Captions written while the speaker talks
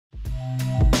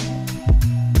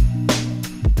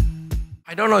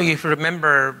I don't know if you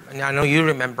remember, and I know you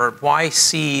remember,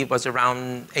 YC was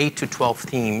around 8 to 12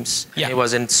 teams. Yeah. It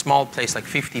was in a small place, like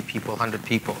 50 people, 100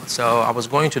 people. So I was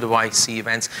going to the YC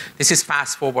events. This is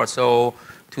fast forward, so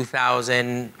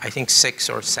 2000, I think 6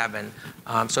 or 7.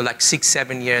 So like 6,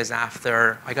 7 years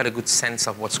after, I got a good sense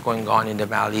of what's going on in the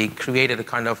Valley, created a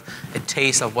kind of a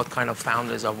taste of what kind of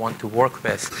founders I want to work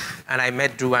with. And I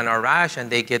met Drew and Arash, and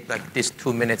they get like this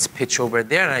 2 minutes pitch over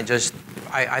there, and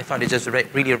I thought it just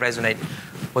really resonated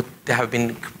what they have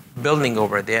been building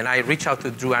over there. And I reached out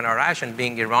to Drew and Arash, and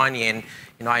being Iranian,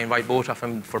 I invite both of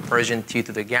them for Persian tea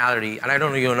to the gallery. And I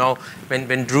don't know,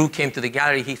 when Drew came to the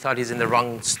gallery, he thought he's in the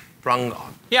wrong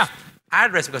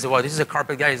address, because, well, this is a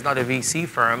carpet gallery, it's not a VC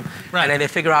firm. Right. And then they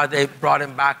figure out they brought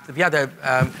him back. We had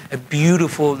a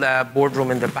beautiful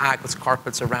boardroom in the back with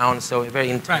carpets around, so very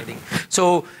intimidating. Right.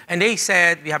 So, and they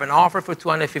said, we have an offer for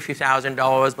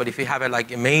 $250,000, but if you have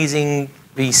amazing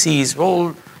VCs,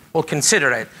 we'll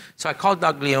consider it. So I called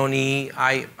Doug Leone.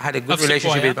 I had a good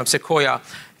relationship with him, Sequoia.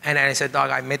 And then I said,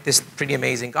 Doug, I met this pretty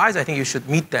amazing guys. I think you should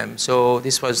meet them. So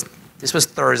this was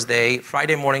Thursday.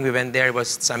 Friday morning we went there. It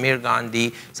was Samir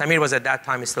Gandhi. Samir was at that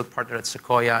time still partner at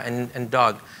Sequoia, and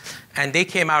Doug. And they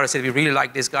came out and said, we really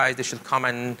like these guys. They should come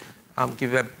and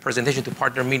give a presentation to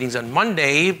partner meetings on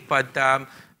Monday. But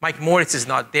Mike Moritz is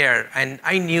not there. And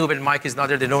I knew when Mike is not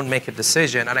there, they don't make a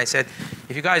decision. And I said,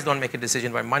 if you guys don't make a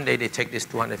decision by Monday, they take this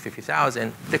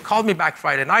 $250,000. They called me back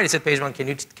Friday night. They said, Pejman,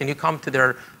 can you come to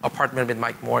their apartment with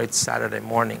Mike Moritz Saturday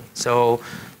morning? So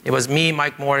it was me,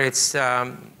 Mike Moritz,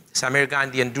 Samir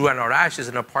Gandhi, and Drew and Arash. Is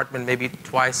an apartment maybe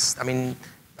twice,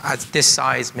 at this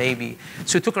size maybe.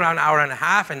 So it took around an hour and a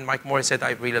half, and Mike Moritz said,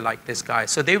 I really like this guy.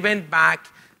 So they went back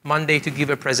Monday to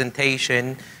give a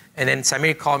presentation, and then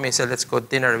Samir called me and said, let's go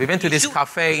dinner. We went to this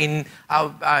cafe in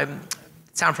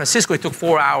San Francisco. It took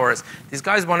 4 hours. These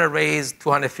guys want to raise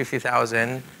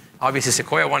 $250,000. Obviously,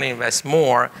 Sequoia want to invest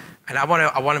more, and I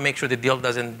want to make sure the deal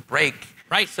doesn't break.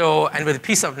 Right. So, and with a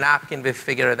piece of napkin, we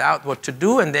figured out what to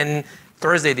do, and then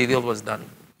Thursday, the deal was done.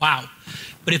 Wow.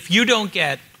 But if you don't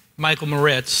get Michael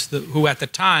Moritz, who at the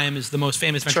time is the most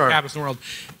famous venture capitalist in the world,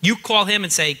 you call him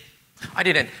and say... I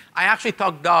didn't. I actually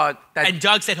talked Doug. And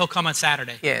Doug said he'll come on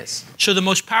Saturday. Yes. So the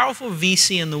most powerful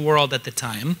VC in the world at the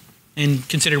time, and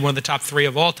considered one of the top 3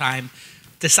 of all time,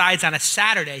 decides on a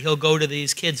Saturday he'll go to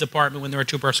these kids' apartment when they're a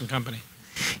 2-person company.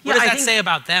 What does that say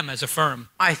about them as a firm?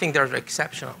 I think they're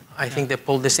exceptional. I think they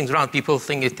pull these things around. People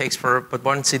think it takes but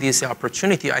one city is the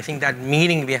opportunity. I think that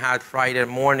meeting we had Friday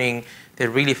morning, they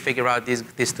really figure out these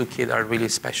 2 kids are really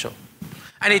special.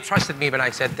 And they trusted me when I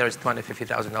said there's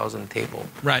 $250,000 on the table.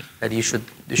 Right. That you should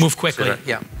move quickly. Consider.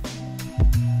 Yeah.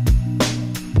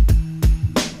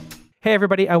 Hey,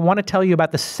 everybody, I want to tell you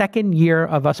about the second year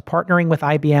of us partnering with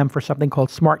IBM for something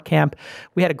called Smart Camp.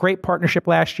 We had a great partnership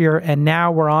last year, and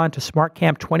now we're on to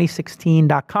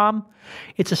smartcamp2016.com.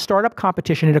 It's a startup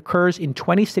competition. It occurs in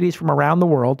 20 cities from around the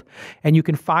world, and you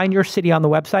can find your city on the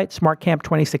website,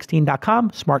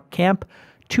 smartcamp2016.com,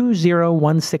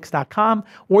 smartcamp2016.com,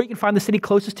 or you can find the city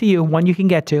closest to you, one you can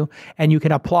get to, and you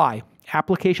can apply.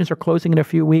 Applications are closing in a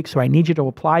few weeks, so I need you to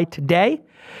apply today.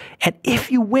 And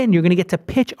if you win, you're going to get to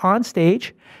pitch on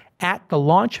stage at the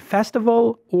Launch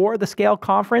Festival or the Scale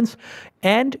Conference,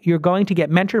 and you're going to get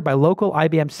mentored by local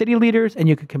IBM city leaders, and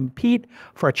you can compete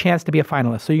for a chance to be a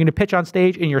finalist. So you're going to pitch on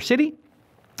stage in your city,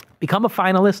 become a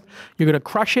finalist, you're going to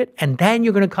crush it, and then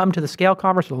you're going to come to the Scale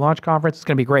Conference or the Launch Conference. It's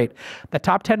going to be great. The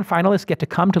top 10 finalists get to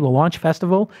come to the Launch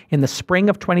Festival in the spring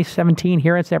of 2017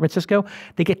 here in San Francisco.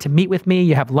 They get to meet with me.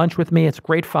 You have lunch with me. It's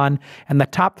great fun. And the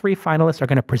top 3 finalists are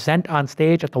going to present on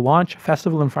stage at the Launch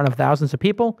Festival in front of thousands of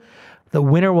people. The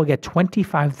winner will get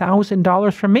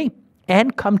 $25,000 from me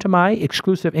and come to my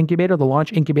exclusive incubator, the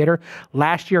Launch Incubator.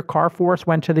 Last year, Carforce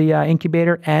went to the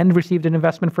incubator and received an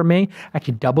investment from me.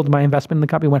 Actually doubled my investment in the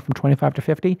company, went from 25 to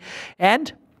 50.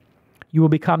 And you will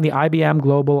become the IBM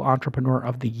Global Entrepreneur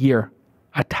of the Year,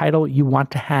 a title you want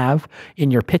to have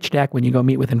in your pitch deck when you go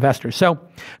meet with investors. So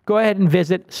go ahead and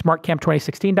visit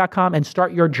smartcamp2016.com and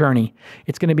start your journey.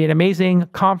 It's going to be an amazing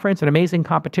conference, an amazing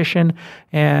competition,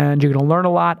 and you're going to learn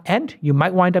a lot, and you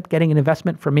might wind up getting an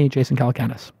investment from me, Jason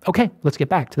Calacanis. Okay, let's get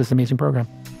back to this amazing program.